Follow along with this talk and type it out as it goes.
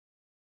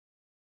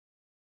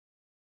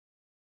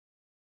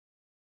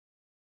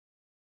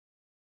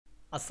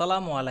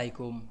Assalamu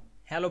Walaikum.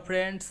 Hello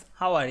friends,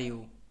 how are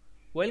you?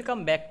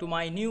 Welcome back to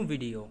my new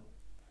video.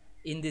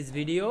 In this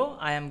video,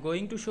 I am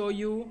going to show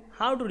you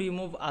how to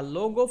remove a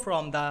logo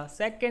from the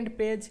second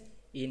page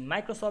in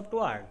Microsoft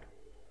Word.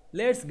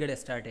 Let's get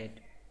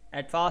started.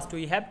 At first,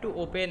 we have to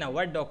open a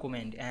Word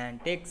document and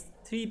text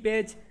 3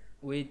 page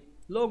with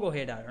logo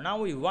header. Now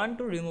we want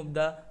to remove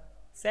the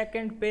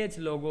second page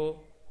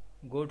logo.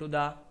 Go to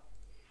the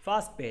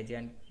first page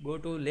and go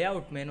to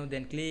layout menu,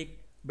 then click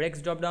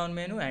breaks drop down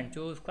menu and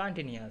choose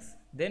continuous,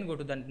 then go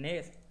to the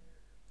next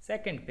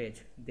second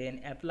page,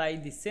 then apply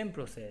the same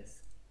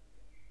process,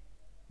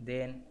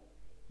 then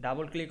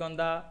double click on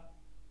the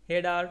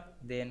header,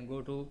 then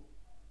go to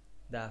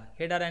the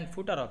header and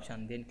footer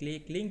option, then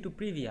click link to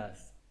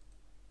previous,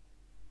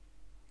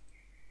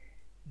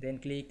 then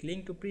click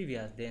link to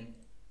previous, then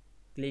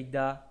click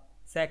the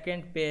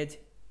second page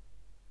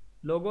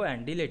logo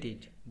and delete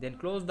it, then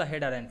close the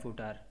header and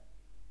footer.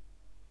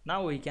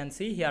 Now we can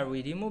see here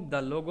we remove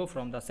the logo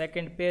from the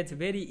second page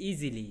very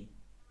easily.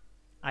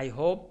 I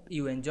hope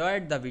you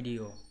enjoyed the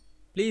video.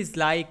 Please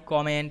like,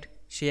 comment,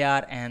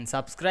 share and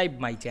subscribe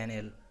my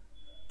channel.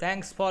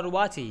 Thanks for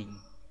watching.